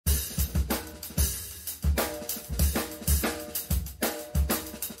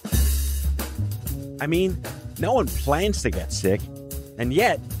I mean, no one plans to get sick, and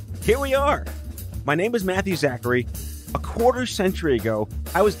yet, here we are. My name is Matthew Zachary. A quarter century ago,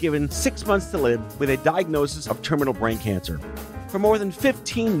 I was given 6 months to live with a diagnosis of terminal brain cancer. For more than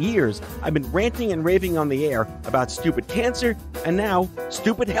 15 years, I've been ranting and raving on the air about stupid cancer and now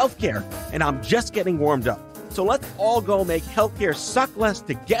stupid healthcare, and I'm just getting warmed up. So let's all go make healthcare suck less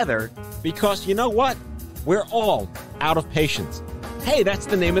together, because you know what? We're all out of patience. Hey, that's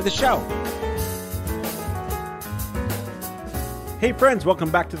the name of the show. Hey friends,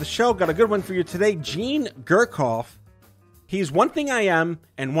 welcome back to the show. Got a good one for you today. Gene Gurkoff. He's one thing I am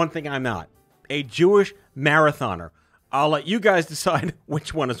and one thing I'm not. A Jewish marathoner. I'll let you guys decide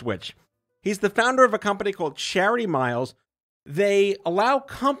which one is which. He's the founder of a company called Charity Miles. They allow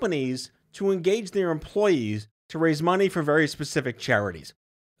companies to engage their employees to raise money for very specific charities.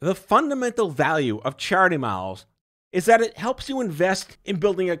 The fundamental value of Charity Miles is that it helps you invest in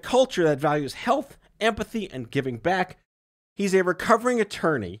building a culture that values health, empathy, and giving back. He's a recovering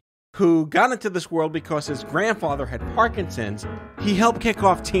attorney who got into this world because his grandfather had Parkinson's. He helped kick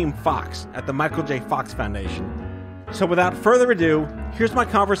off Team Fox at the Michael J. Fox Foundation. So without further ado, here's my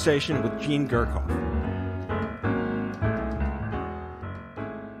conversation with Gene Gurkoff.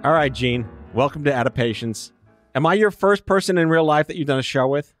 All right, Gene, welcome to Out of Patience. Am I your first person in real life that you've done a show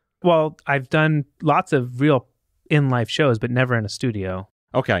with? Well, I've done lots of real in-life shows, but never in a studio.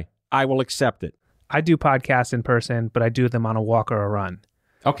 Okay, I will accept it. I do podcasts in person, but I do them on a walk or a run.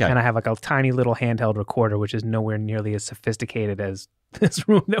 Okay. And I have like a tiny little handheld recorder, which is nowhere nearly as sophisticated as this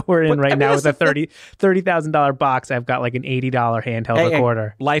room that we're in now with a $30,000 box. I've got like an $80 handheld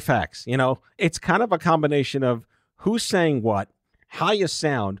recorder. Hey, life hacks. You know, it's kind of a combination of who's saying what, how you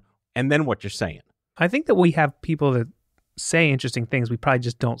sound, and then what you're saying. I think that we have people that say interesting things. We probably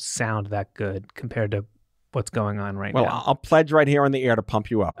just don't sound that good compared to what's going on right now. Well, I'll pledge right here on the air to pump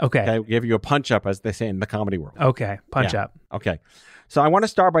you up. Okay. Give you a punch up, as they say in the comedy world. Okay. Punch up. Okay. So I want to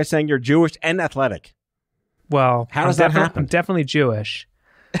start by saying you're Jewish and athletic. Well, how does that happen? I'm definitely Jewish.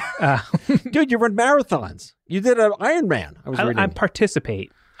 Dude, you run marathons. You did an Ironman. I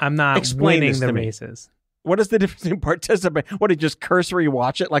participate. I'm not winning the races. What is the difference in participate? What, did you just cursory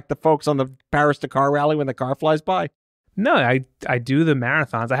watch it like the folks on the Paris-Dakar rally when the car flies by? No, I do the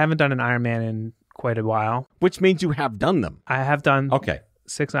marathons. I haven't done an Ironman in quite a while. Which means you have done them. I have done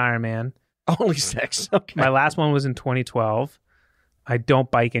 6 Ironman. Only 6? Okay. My last one was in 2012. I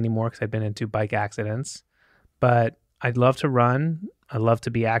don't bike anymore because I've been in 2 bike accidents. But I'd love to run. I love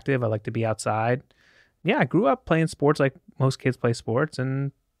to be active. I like to be outside. Yeah, I grew up playing sports like most kids play sports.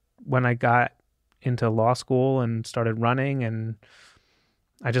 And when I got into law school and started running, and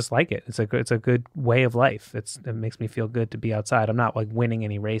I just like it. It's a good way of life. It makes me feel good to be outside. I'm not like winning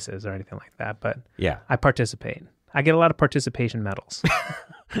any races or anything like that, but yeah, I participate. I get a lot of participation medals.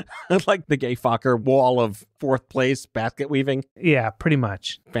 Like the Gay Fokker wall of 4th place basket weaving. Yeah, pretty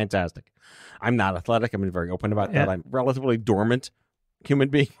much. Fantastic. I'm not athletic. I'm very open about that. I'm relatively dormant human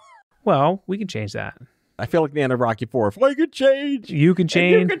being. Well, we can change that. I feel like the end of Rocky IV. If I could change. You can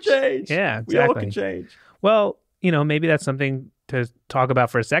change. You can change. Yeah, exactly. We all can change. Well, maybe that's something to talk about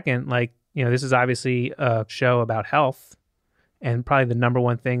for a second. Like, this is obviously a show about health, and probably the number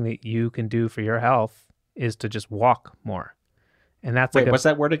one thing that you can do for your health is to just walk more. And that's what's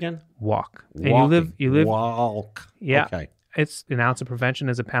that word again? Walk. And Walking. you live walk. Yeah. Okay. It's an ounce of prevention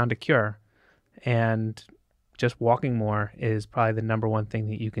is a pound of cure. And just walking more is probably the number one thing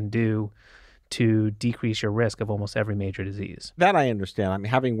that you can do to decrease your risk of almost every major disease. That I understand. I mean,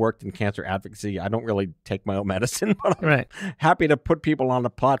 having worked in cancer advocacy, I don't really take my own medicine, but I'm happy to put people on a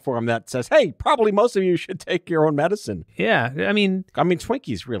platform that says, hey, probably most of you should take your own medicine. Yeah. I mean,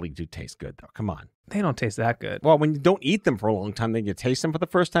 Twinkies really do taste good, though. Come on. They don't taste that good. Well, when you don't eat them for a long time, then you taste them for the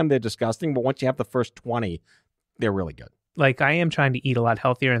first time, they're disgusting. But once you have the first 20, they're really good. Like, I am trying to eat a lot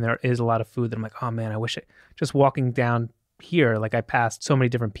healthier, and there is a lot of food that I'm like, oh man, I wish just walking down here, like I passed so many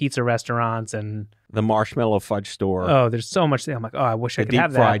different pizza restaurants and the marshmallow fudge store. Oh, there's so much. I'm like, oh, I wish I could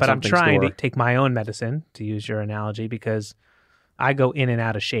have that. But I'm trying to take my own medicine, to use your analogy, because I go in and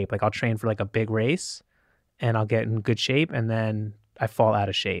out of shape. Like, I'll train for like a big race and I'll get in good shape, and then I fall out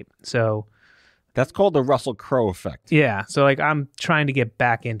of shape. So that's called the Russell Crowe effect. Yeah. So like, I'm trying to get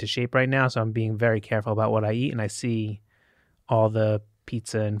back into shape right now. So I'm being very careful about what I eat. And I see all the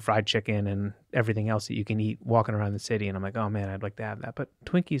pizza and fried chicken and everything else that you can eat walking around the city. And I'm like, oh man, I'd like to have that. But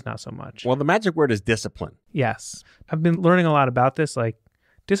Twinkies, not so much. Well, the magic word is discipline. Yes. I've been learning a lot about this. Like,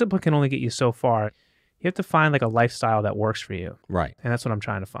 discipline can only get you so far. You have to find like a lifestyle that works for you. Right. And that's what I'm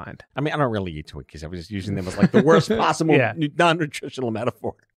trying to find. I mean, I don't really eat Twinkies. I was just using them as like the worst possible non-nutritional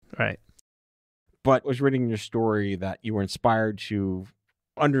metaphor. Right. But I was reading in your story that you were inspired to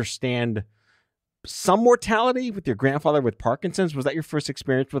understand some mortality with your grandfather with Parkinson's? Was that your first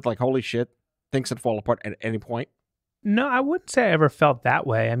experience with like, holy shit, things had fall apart at any point? No, I wouldn't say I ever felt that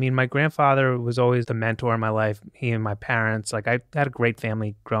way. I mean, my grandfather was always the mentor in my life. He and my parents, like I had a great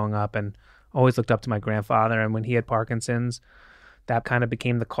family growing up and always looked up to my grandfather. And when he had Parkinson's, that kind of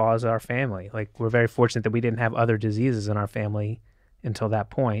became the cause of our family. Like we're very fortunate that we didn't have other diseases in our family until that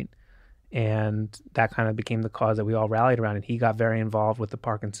point. And that kind of became the cause that we all rallied around. And he got very involved with the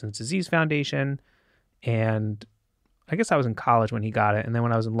Parkinson's Disease Foundation. And I guess I was in college when he got it. And then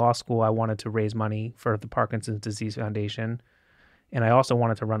when I was in law school, I wanted to raise money for the Parkinson's Disease Foundation. And I also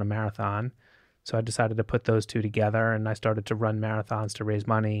wanted to run a marathon. So I decided to put those two together. And I started to run marathons to raise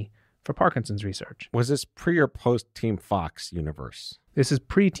money for Parkinson's research. Was this pre or post Team Fox universe? This is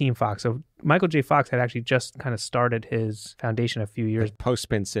pre-Team Fox. So Michael J. Fox had actually just kind of started his foundation a few years. Like post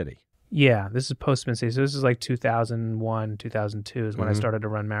Spin City. Yeah, this is post Spin City. So this is like 2001, 2002 is when I started to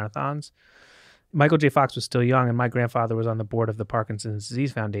run marathons. Michael J. Fox was still young, and my grandfather was on the board of the Parkinson's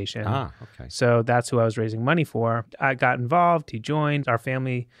Disease Foundation. Ah, okay. So that's who I was raising money for. I got involved. He joined. Our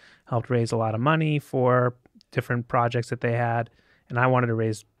family helped raise a lot of money for different projects that they had, and I wanted to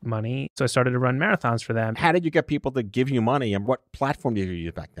raise money. So I started to run marathons for them. How did you get people to give you money, and what platform did you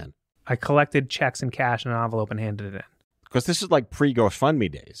use back then? I collected checks and cash in an envelope and handed it in. Because this is like pre-GoFundMe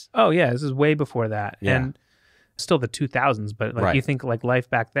days. Oh, yeah. This is way before that. Yeah. And still the 2000s, but like you think like life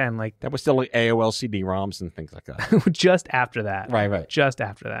back then, like that was still like AOL CD-ROMs and things like that. just after that. Right. Just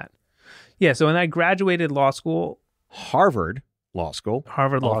after that. Yeah. So when I graduated law school, Harvard Law School.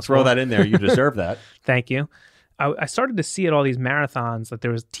 I'll throw that in there. You deserve that. Thank you. I started to see at all these marathons that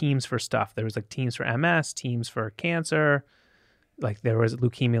there was teams for stuff. There was like teams for MS, teams for cancer. Like there was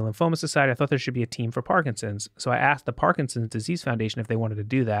Leukemia Lymphoma Society. I thought there should be a team for Parkinson's. So I asked the Parkinson's Disease Foundation if they wanted to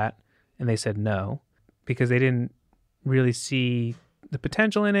do that. And they said no, because they didn't really see the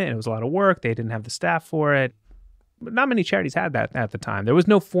potential in it. And it was a lot of work. They didn't have the staff for it. But not many charities had that at the time. There was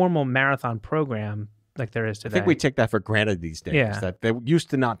no formal marathon program like there is today. I think we take that for granted these days. Yeah. That there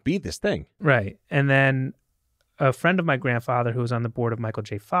used to not be this thing. Right. And then a friend of my grandfather who was on the board of Michael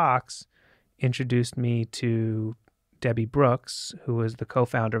J. Fox introduced me to Debbie Brooks, who was the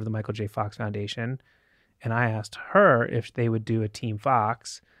co-founder of the Michael J. Fox Foundation. And I asked her if they would do a Team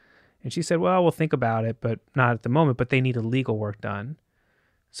Fox. And she said, well, we'll think about it, but not at the moment. But they need a legal work done.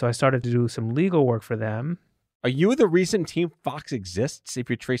 So I started to do some legal work for them. Are you the reason Team Fox exists if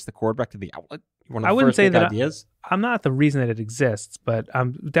you trace the cord back to the outlet? I wouldn't say that I'm not the reason that it exists, but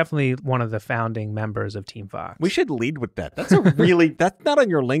I'm definitely one of the founding members of Team Fox. We should lead with that. That's that's not on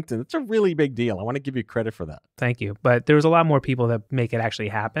your LinkedIn. That's a really big deal. I want to give you credit for that. Thank you. But there's a lot more people that make it actually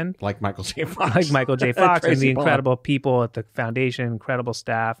happen. Like Michael J. Fox. Like Michael J. Fox and the Bond. incredible people at the foundation, incredible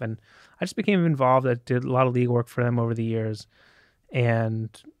staff. And I just became involved. I did a lot of legal work for them over the years. And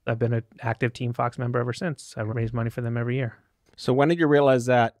I've been an active Team Fox member ever since. I raise money for them every year. So when did you realize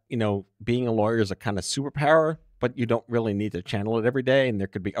that, being a lawyer is a kind of superpower, but you don't really need to channel it every day and there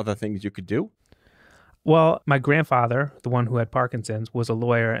could be other things you could do? Well, my grandfather, the one who had Parkinson's, was a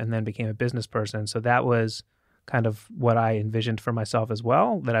lawyer and then became a business person. So that was kind of what I envisioned for myself as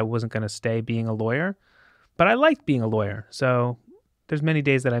well, that I wasn't going to stay being a lawyer. But I liked being a lawyer. So there's many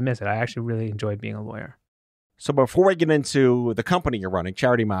days that I miss it. I actually really enjoyed being a lawyer. So before we get into the company you're running,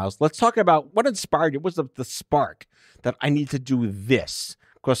 Charity Miles, let's talk about what inspired you. What was the spark that I need to do this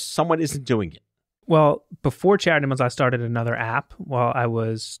because someone isn't doing it? Well, before Charity Miles, I started another app while I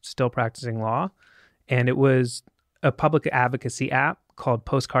was still practicing law. And it was a public advocacy app called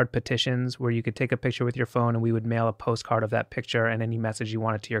Postcard Petitions, where you could take a picture with your phone and we would mail a postcard of that picture and any message you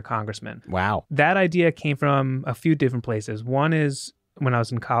wanted to your congressman. Wow. That idea came from a few different places. One is when I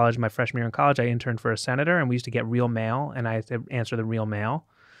was in college, my freshman year in college, I interned for a senator and we used to get real mail and I had to answer the real mail.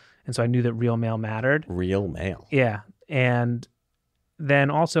 And so I knew that real mail mattered. Real mail. Yeah. And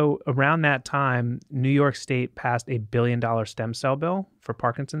then also around that time, New York State passed a $1 billion stem cell bill for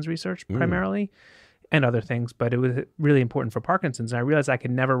Parkinson's research primarily and other things. But it was really important for Parkinson's. And I realized I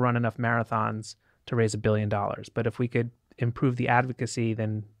could never run enough marathons to raise $1 billion. But if we could improve the advocacy,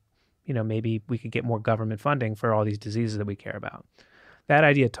 then, maybe we could get more government funding for all these diseases that we care about. That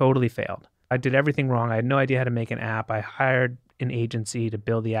idea totally failed. I did everything wrong. I had no idea how to make an app. I hired an agency to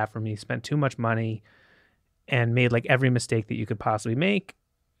build the app for me, spent too much money, and made like every mistake that you could possibly make.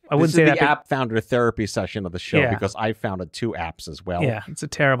 I wouldn't say this that is the app founder therapy session of the show because I founded 2 apps as well. Yeah, it's a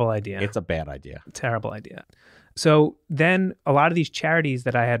terrible idea. It's a bad idea. Terrible idea. So then a lot of these charities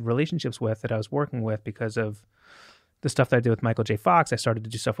that I had relationships with that I was working with because of the stuff that I did with Michael J. Fox, I started to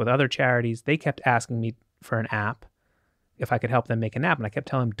do stuff with other charities. They kept asking me for an app, if I could help them make an app. And I kept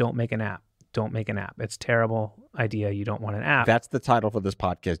telling them, don't make an app. don't make an app. It's a terrible idea. You don't want an app. That's the title for this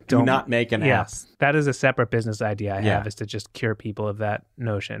podcast. Do not make an app. Yes, that is a separate business idea I have, is to just cure people of that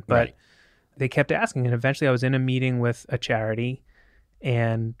notion. But they kept asking, and eventually I was in a meeting with a charity,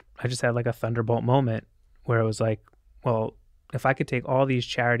 and I just had like a thunderbolt moment where it was like, well, if I could take all these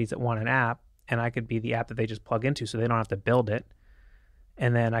charities that want an app, and I could be the app that they just plug into so they don't have to build it,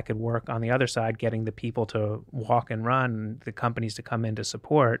 and then I could work on the other side, getting the people to walk and run, the companies to come in to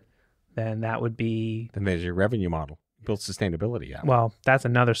support, then that would be... Then there's your revenue model. Build sustainability out. Well, that's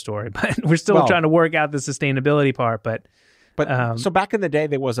another story, but we're still trying to work out the sustainability part. But so back in the day,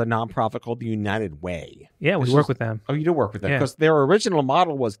 there was a nonprofit called the United Way. Yeah, we work with them. Oh, you do work with them? Because their original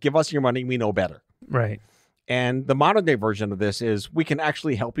model was, give us your money, we know better. Right. And the modern day version of this is, we can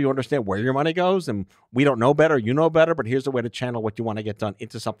actually help you understand where your money goes, and we don't know better, you know better, but here's a way to channel what you want to get done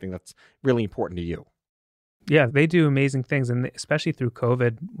into something that's really important to you. Yeah, they do amazing things, and especially through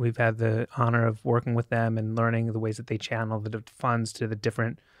COVID, we've had the honor of working with them and learning the ways that they channel the funds to the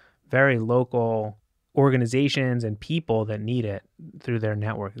different, very local organizations and people that need it through their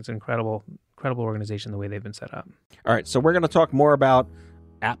network. It's an incredible organization the way they've been set up. All right, so we're going to talk more about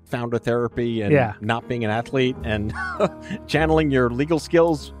app founder therapy and not being an athlete and channeling your legal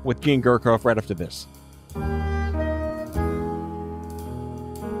skills with Gene Gurkoff right after this.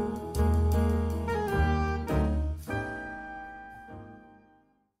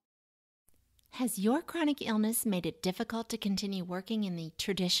 Has your chronic illness made it difficult to continue working in the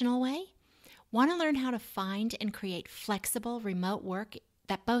traditional way? Want to learn how to find and create flexible remote work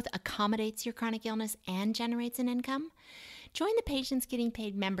that both accommodates your chronic illness and generates an income? Join the Patients Getting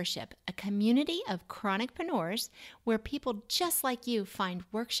Paid membership, a community of chronicpreneurs where people just like you find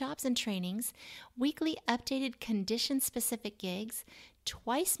workshops and trainings, weekly updated condition-specific gigs,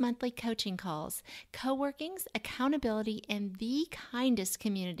 twice monthly coaching calls, co-workings, accountability, and the kindest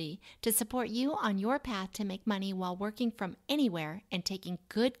community to support you on your path to make money while working from anywhere and taking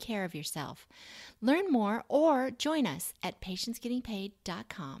good care of yourself. Learn more or join us at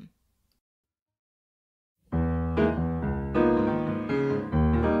patientsgettingpaid.com.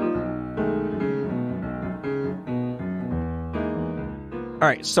 All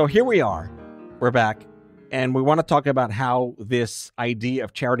right, so here we are. We're back, and we want to talk about how this idea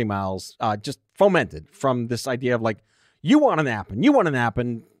of charity miles just fomented from this idea of like, you want an app,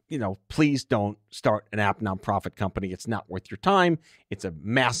 and please don't start an app nonprofit company. It's not worth your time. It's a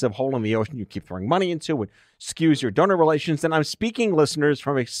massive hole in the ocean you keep throwing money into. It skews your donor relations. And I'm speaking, listeners,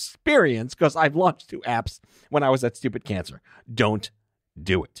 from experience because I've launched 2 apps when I was at Stupid Cancer. Don't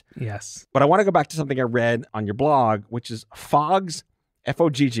do it. Yes. But I want to go back to something I read on your blog, which is Fogg's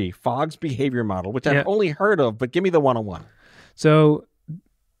Fogg's behavior model, which I've only heard of, but give me the 101. So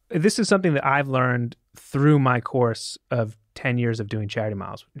this is something that I've learned through my course of 10 years of doing Charity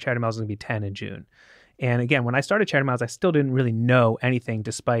Miles. Charity Miles is going to be 10 in June. And again, when I started Charity Miles, I still didn't really know anything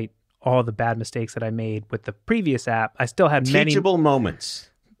despite all the bad mistakes that I made with the previous app. I still had teachable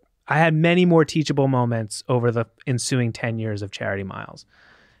moments. I had many more teachable moments over the ensuing 10 years of Charity Miles.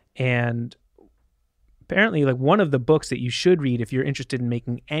 And apparently, like, one of the books that you should read if you're interested in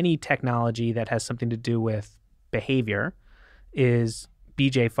making any technology that has something to do with behavior is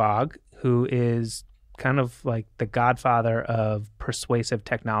BJ Fogg, who is kind of like the godfather of persuasive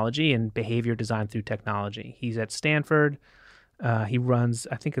technology and behavior design through technology. He's at Stanford. He runs,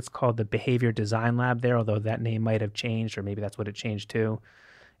 I think it's called the Behavior Design Lab there, although that name might have changed, or maybe that's what it changed to.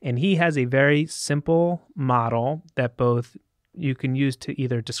 And he has a very simple model that both you can use to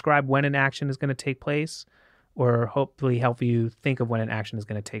either describe when an action is going to take place or hopefully help you think of when an action is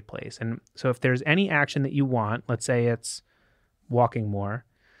going to take place. And so if there's any action that you want, let's say it's walking more.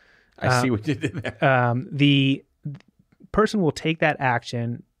 I see what you did there. The person will take that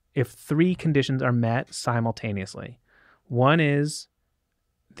action if 3 conditions are met simultaneously. One is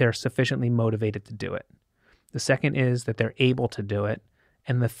they're sufficiently motivated to do it. The second is that they're able to do it.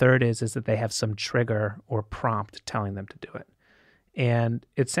 And the third is that they have some trigger or prompt telling them to do it. And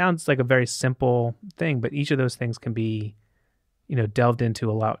it sounds like a very simple thing, but each of those things can be, delved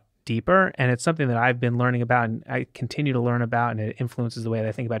into a lot deeper. And it's something that I've been learning about and I continue to learn about, and it influences the way that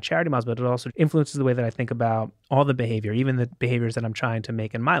I think about Charity Miles, but it also influences the way that I think about all the behavior, even the behaviors that I'm trying to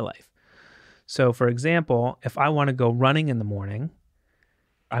make in my life. So for example, if I want to go running in the morning,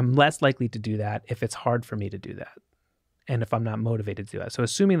 I'm less likely to do that if it's hard for me to do that. And if I'm not motivated to do that. So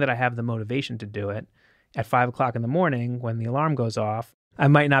assuming that I have the motivation to do it, at 5 o'clock in the morning, when the alarm goes off, I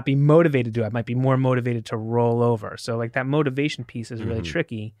might not be motivated to do it. I might be more motivated to roll over. So like that motivation piece is really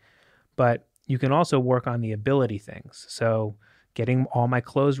tricky, but you can also work on the ability things. So getting all my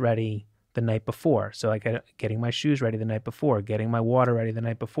clothes ready the night before. So like getting my shoes ready the night before, getting my water ready the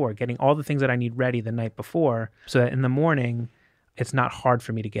night before, getting all the things that I need ready the night before, so that in the morning, it's not hard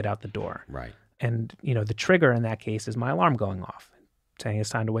for me to get out the door. Right. And, the trigger in that case is my alarm going off, saying it's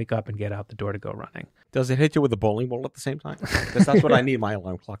time to wake up and get out the door to go running. Does it hit you with a bowling ball at the same time? Because that's what I need my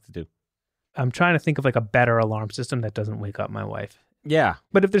alarm clock to do. I'm trying to think of like a better alarm system that doesn't wake up my wife. Yeah.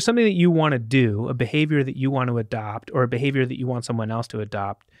 But if there's something that you want to do, a behavior that you want to adopt, or a behavior that you want someone else to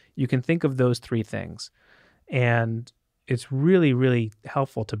adopt, you can think of those three things. And it's really, really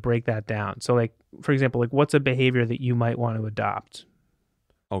helpful to break that down. So like, for example, like what's a behavior that you might want to adopt?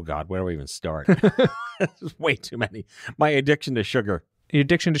 Oh God, where do we even start? There's way too many. My addiction to sugar. Your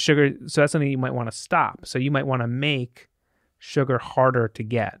addiction to sugar, so that's something you might want to stop. So you might want to make sugar harder to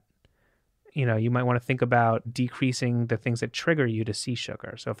get. You might want to think about decreasing the things that trigger you to see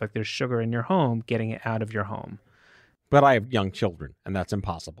sugar. So if like there's sugar in your home, getting it out of your home. But I have young children, and that's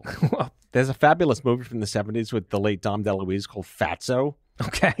impossible. Well, there's a fabulous movie from the 70s with the late Dom DeLuise called Fatso.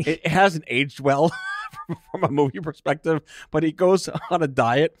 okay. It hasn't aged well from a movie perspective, but he goes on a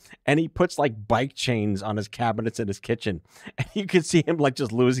diet, and he puts like bike chains on his cabinets in his kitchen. And you can see him like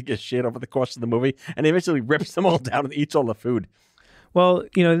just losing his shit over the course of the movie, and he eventually rips them all down and eats all the food. Well,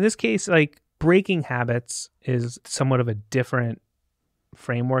 in this case, like breaking habits is somewhat of a different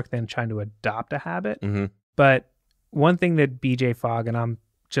framework than trying to adopt a habit. Mm-hmm. But one thing that BJ Fogg, and I'm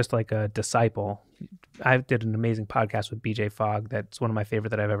just like a disciple, I did an amazing podcast with BJ Fogg. That's one of my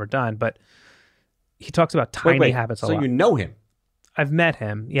favorite that I've ever done. But he talks about tiny habits a lot. So you know him? I've met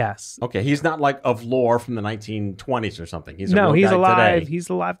him, yes. Okay, he's not like of lore from the 1920s or something. He's alive. Today. He's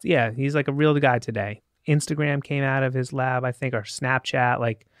alive. Yeah, he's like a real guy today. Instagram came out of his lab, I think, or Snapchat.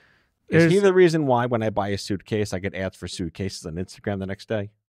 Like, is he the reason why when I buy a suitcase, I get ads for suitcases on Instagram the next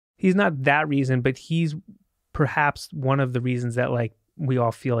day? He's not that reason, but he's perhaps one of the reasons that like we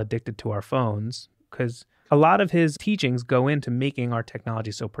all feel addicted to our phones, because a lot of his teachings go into making our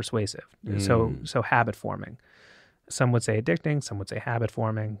technology so persuasive, so habit forming. Some would say addicting, some would say habit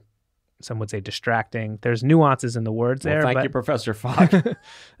forming, some would say distracting. There's nuances in the words there. Thank you, Professor Fogg.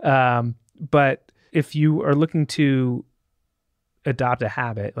 But if you are looking to adopt a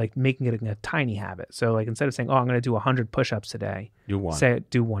habit, like making it a tiny habit. So like instead of saying, I'm going to do 100 push-ups today, do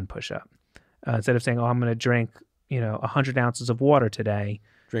one push-up. Instead of saying, I'm going to drink, 100 ounces of water today,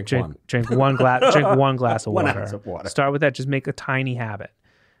 drink one glass, drink one glass of water. 1 ounce of water. Start with that. Just make a tiny habit.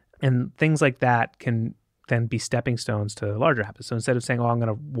 And things like that can then be stepping stones to larger habits. So instead of saying, I'm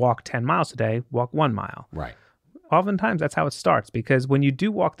going to walk 10 miles today, walk 1 mile. Right. Oftentimes that's how it starts, because when you do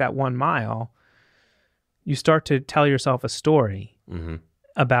walk that 1 mile, you start to tell yourself a story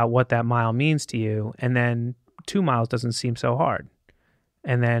about what that mile means to you. And then 2 miles doesn't seem so hard.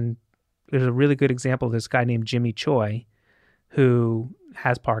 And then there's a really good example of this guy named Jimmy Choi, who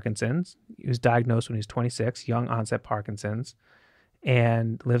has Parkinson's. He was diagnosed when he was 26, young onset Parkinson's,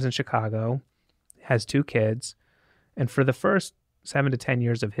 and lives in Chicago, has 2 kids. And for the first 7 to 10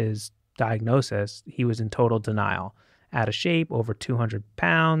 years of his diagnosis, he was in total denial, out of shape, over 200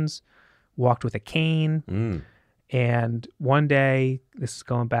 pounds, walked with a cane. And one day, this is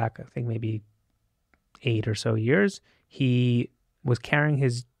going back, I think maybe 8 or so years, he was carrying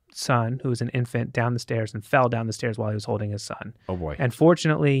his son, who was an infant, down the stairs and fell down the stairs while he was holding his son. Oh boy. And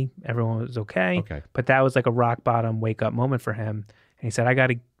fortunately, everyone was okay. But that was like a rock bottom wake up moment for him. And he said, I got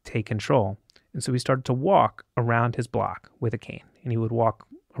to take control. And so he started to walk around his block with a cane, and he would walk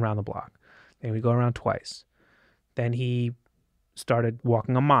around the block. Then he would go around twice. Then he started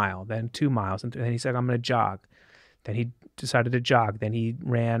walking a mile, then 2 miles. And then he said, I'm going to jog. Then he decided to jog. Then he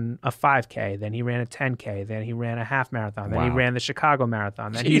ran a 5K. Then he ran a 10K. Then he ran a half marathon. Then he ran the Chicago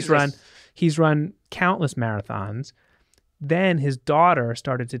Marathon. Then he's run countless marathons. Then his daughter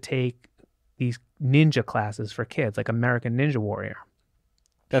started to take these ninja classes for kids, like American Ninja Warrior.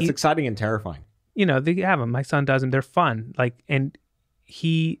 That's exciting and terrifying. They have them. My son does them. They're fun. And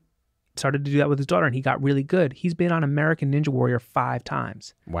he started to do that with his daughter, and he got really good. He's been on American Ninja Warrior 5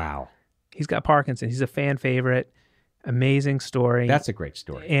 times. Wow. He's got Parkinson's. He's a fan favorite. Amazing story. That's a great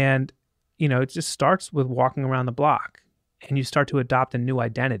story. And, it just starts with walking around the block, and you start to adopt a new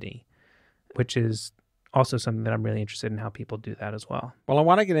identity, which is also something that I'm really interested in how people do that as well. Well, I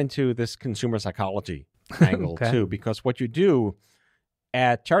want to get into this consumer psychology angle too, because what you do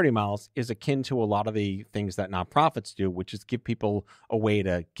at Charity Miles is akin to a lot of the things that nonprofits do, which is give people a way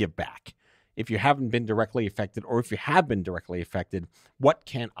to give back. If you haven't been directly affected, or if you have been directly affected, what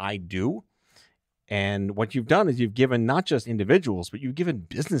can I do? And what you've done is you've given not just individuals, but you've given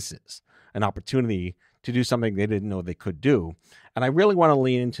businesses an opportunity to do something they didn't know they could do. And I really want to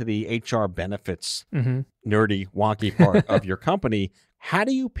lean into the HR benefits, nerdy, wonky part of your company How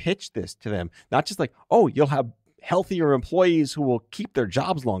do you pitch this to them? Not just like, oh, you'll have healthier employees who will keep their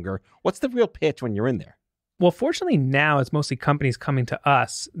jobs longer. What's the real pitch when you're in there? Well, fortunately now it's mostly companies coming to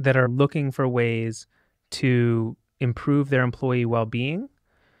us that are looking for ways to improve their employee well-being,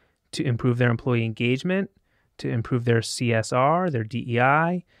 to improve their employee engagement, to improve their CSR, their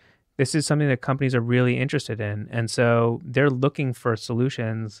DEI. This is something that companies are really interested in. And so they're looking for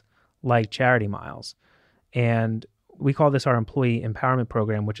solutions like Charity Miles. And we call this our employee empowerment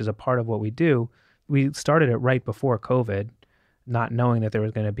program, which is a part of what we do. We started it right before COVID, not knowing that there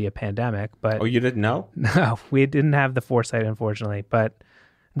was going to be a pandemic. But oh, you didn't know? No, we didn't have the foresight, unfortunately. But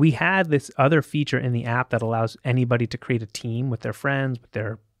we had this other feature in the app that allows anybody to create a team with their friends, with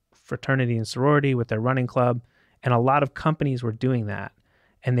their fraternity and sorority, with their running club. And a lot of companies were doing that.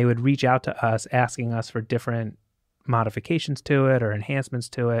 And they would reach out to us asking us for different modifications to it or enhancements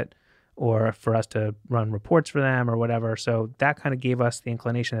to it, or for us to run reports for them or whatever. So that kind of gave us the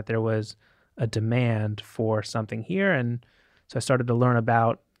inclination that there was a demand for something here. And so I started to learn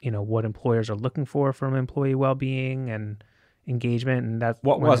about, what employers are looking for from employee well-being and engagement. And that's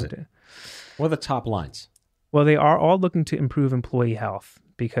what was it? What are the top lines? Well, they are all looking to improve employee health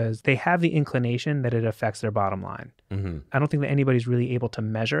because they have the inclination that it affects their bottom line. Mm-hmm. I don't think that anybody's really able to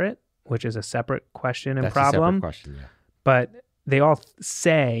measure it, which is a separate question and problem. A separate question, yeah. But they all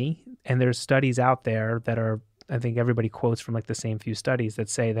say, and there's studies out there that are, I think everybody quotes from like the same few studies that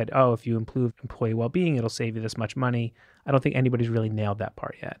say that, oh, if you improve employee well-being, it'll save you this much money. I don't think anybody's really nailed that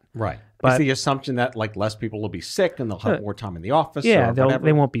part yet. Right. But it's the assumption that like less people will be sick and they'll have more time in the office. Yeah, or whatever.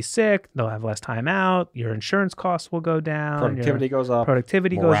 They won't be sick. They'll have less time out. Your insurance costs will go down. Productivity goes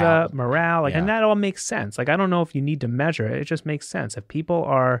up. Morale. And that all makes sense. Like, I don't know if you need to measure it. It just makes sense. If people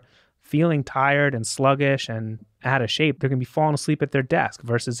are feeling tired and sluggish and out of shape, they're going to be falling asleep at their desk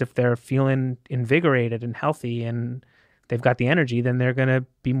versus if they're feeling invigorated and healthy and they've got the energy, then they're going to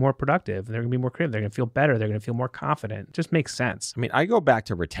be more productive. They're going to be more creative. They're going to feel better. They're going to feel more confident. It just makes sense. I mean, I go back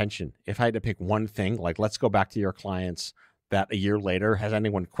to retention. If I had to pick one thing, like let's go back to your clients that a year later, has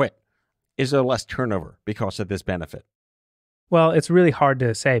anyone quit? Is there less turnover because of this benefit? Well, it's really hard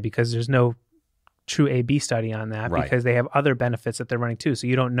to say because there's no true A/B study on that because they have other benefits that they're running too. So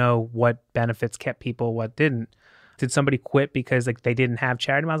you don't know what benefits kept people, what didn't. Did somebody quit because like they didn't have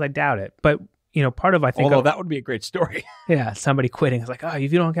Charity Miles? I doubt it. But part of although that would be a great story. Yeah, somebody quitting. It's like, oh,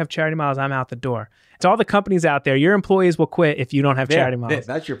 if you don't have Charity Miles, I'm out the door. It's all the companies out there. Your employees will quit if you don't have Charity Miles.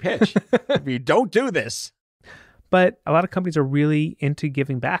 That's your pitch. If you don't do this. But a lot of companies are really into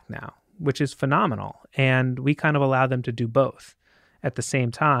giving back now, which is phenomenal. And we kind of allow them to do both at the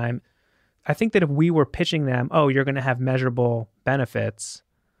same time. I think that if we were pitching them, oh, you're going to have measurable benefits,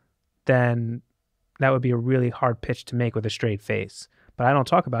 then that would be a really hard pitch to make with a straight face. But I don't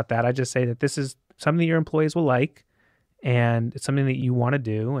talk about that. I just say that this is something your employees will like, and it's something that you want to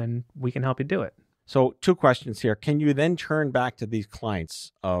do, and we can help you do it. So 2 questions here. Can you then turn back to these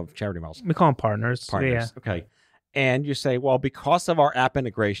clients of Charity Miles? We call them partners. Yeah. Okay. And you say, well, because of our app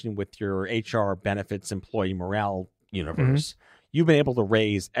integration with your HR benefits employee morale universe, you've been able to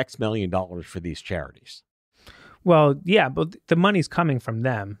raise X million dollars for these charities. Well, yeah, but the money's coming from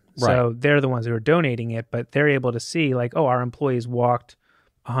them. So they're the ones who are donating it, but they're able to see like, oh, our employees walked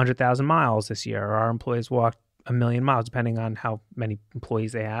 100,000 miles this year, or our employees walked 1 million miles, depending on how many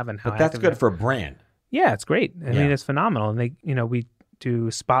employees they have and how. But that's good for a brand. Yeah, it's great. I mean, it's phenomenal. And they, we do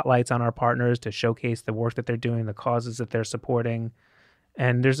spotlights on our partners to showcase the work that they're doing, the causes that they're supporting.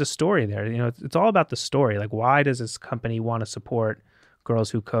 And there's a story there. It's all about the story. Like, why does this company want to support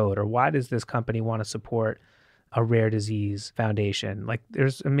Girls Who Code? Or why does this company want to support a rare disease foundation? Like,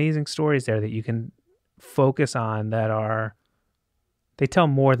 there's amazing stories there that you can focus on that they tell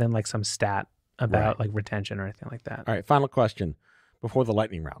more than like some stat about like retention or anything like that. All right. Final question before the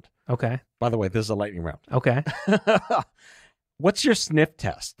lightning round. Okay. By the way, this is a lightning round. Okay. What's your sniff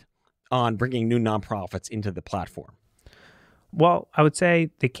test on bringing new nonprofits into the platform? Well, I would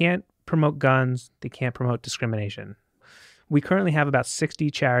say they can't promote guns. They can't promote discrimination. We currently have about 60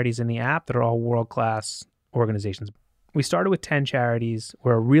 charities in the app that are all world-class organizations. We started with 10 charities.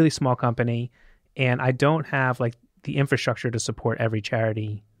 We're a really small company, and I don't have like the infrastructure to support every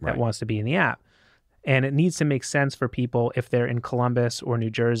charity that wants to be in the app. And it needs to make sense for people if they're in Columbus or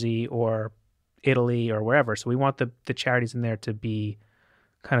New Jersey or Italy or wherever. So we want the charities in there to be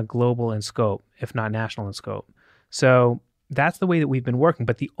kind of global in scope, if not national in scope. So that's the way that we've been working.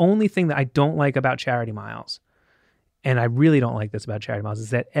 But the only thing that I don't like about Charity Miles, and I really don't like this about Charity Miles,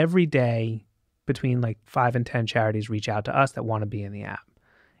 is that every day between like 5 and 10 charities reach out to us that want to be in the app.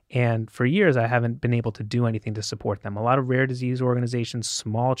 And for years, I haven't been able to do anything to support them. A lot of rare disease organizations,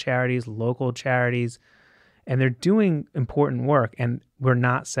 small charities, local charities. and they're doing important work, and we're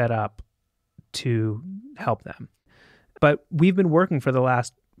not set up to help them. But we've been working for the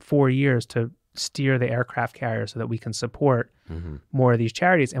last 4 years to steer the aircraft carrier so that we can support more of these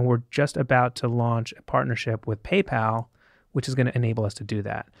charities. And we're just about to launch a partnership with PayPal, which is going to enable us to do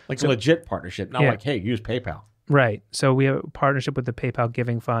that. Like a legit partnership, not like, hey, use PayPal. Right. So we have a partnership with the PayPal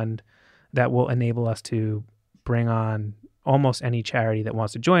Giving Fund that will enable us to bring on almost any charity that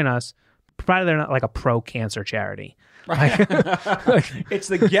wants to join us, provided they're not like a pro-cancer charity. Right. It's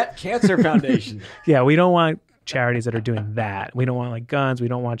the Get Cancer Foundation. Yeah, we don't want charities that are doing that. We don't want like guns. We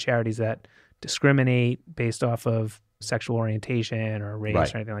don't want charities that discriminate based off of sexual orientation or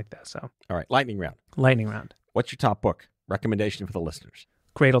race or anything like that. So, all right, lightning round. Lightning round. What's your top book recommendation for the listeners?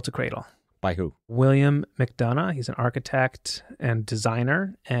 Cradle to Cradle. By who? William McDonough. He's an architect and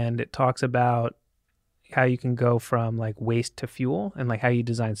designer, and it talks about how you can go from like waste to fuel and like how you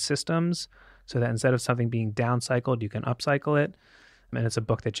design systems so that instead of something being downcycled, you can upcycle it. And it's a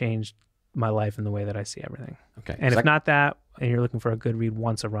book that changed my life and the way that I see everything. Okay. And if not that, and you're looking for a good read,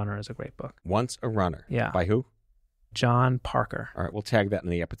 Once a Runner is a great book. Once a Runner. Yeah. By who? John Parker. All right, we'll tag that in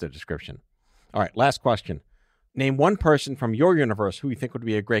the episode description. All right, last question. Name one person from your universe who you think would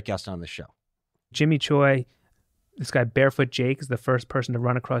be a great guest on this show. Jimmy Choi. This guy, Barefoot Jake, is the first person to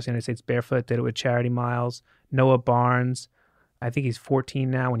run across the United States barefoot, did it with charity miles. Noah Barnes. I think he's 14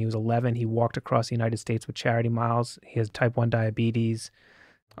 now. When he was 11, he walked across the United States with charity miles. He has type 1 diabetes.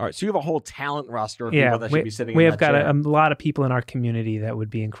 All right, so you have a whole talent roster of people that should be sitting in that we have got chair. a lot of people in our community that would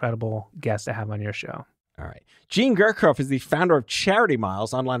be incredible guests to have on your show. All right. Gene Gerkoff is the founder of Charity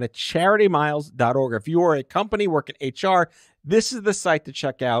Miles, online at charitymiles.org. If you are a company working HR, this is the site to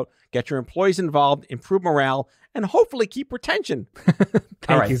check out. Get your employees involved, improve morale, and hopefully keep retention.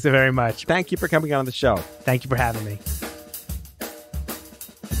 Thank you so very much. Thank you for coming on the show. Thank you for having me.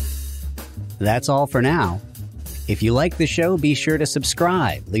 That's all for now. If you like the show, be sure to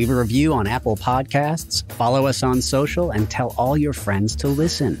subscribe, leave a review on Apple Podcasts, follow us on social, and tell all your friends to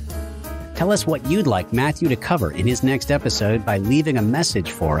listen. Tell us what you'd like Matthew to cover in his next episode by leaving a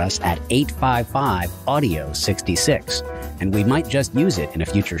message for us at 855-AUDIO-66, and we might just use it in a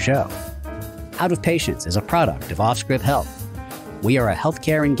future show. Out of Patients is a product of OffScrip Health. We are a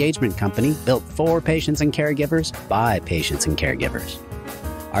healthcare engagement company built for patients and caregivers by patients and caregivers.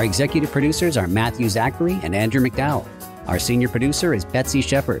 Our executive producers are Matthew Zachary and Andrew McDowell. Our senior producer is Betsy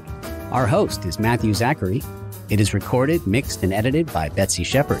Shepard. Our host is Matthew Zachary. It is recorded, mixed, and edited by Betsy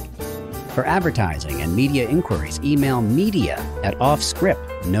Shepard. For advertising and media inquiries, email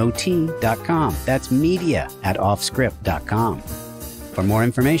media@offscrip.com. That's media@offscrip.com. For more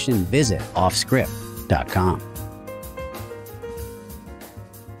information, visit offscrip.com.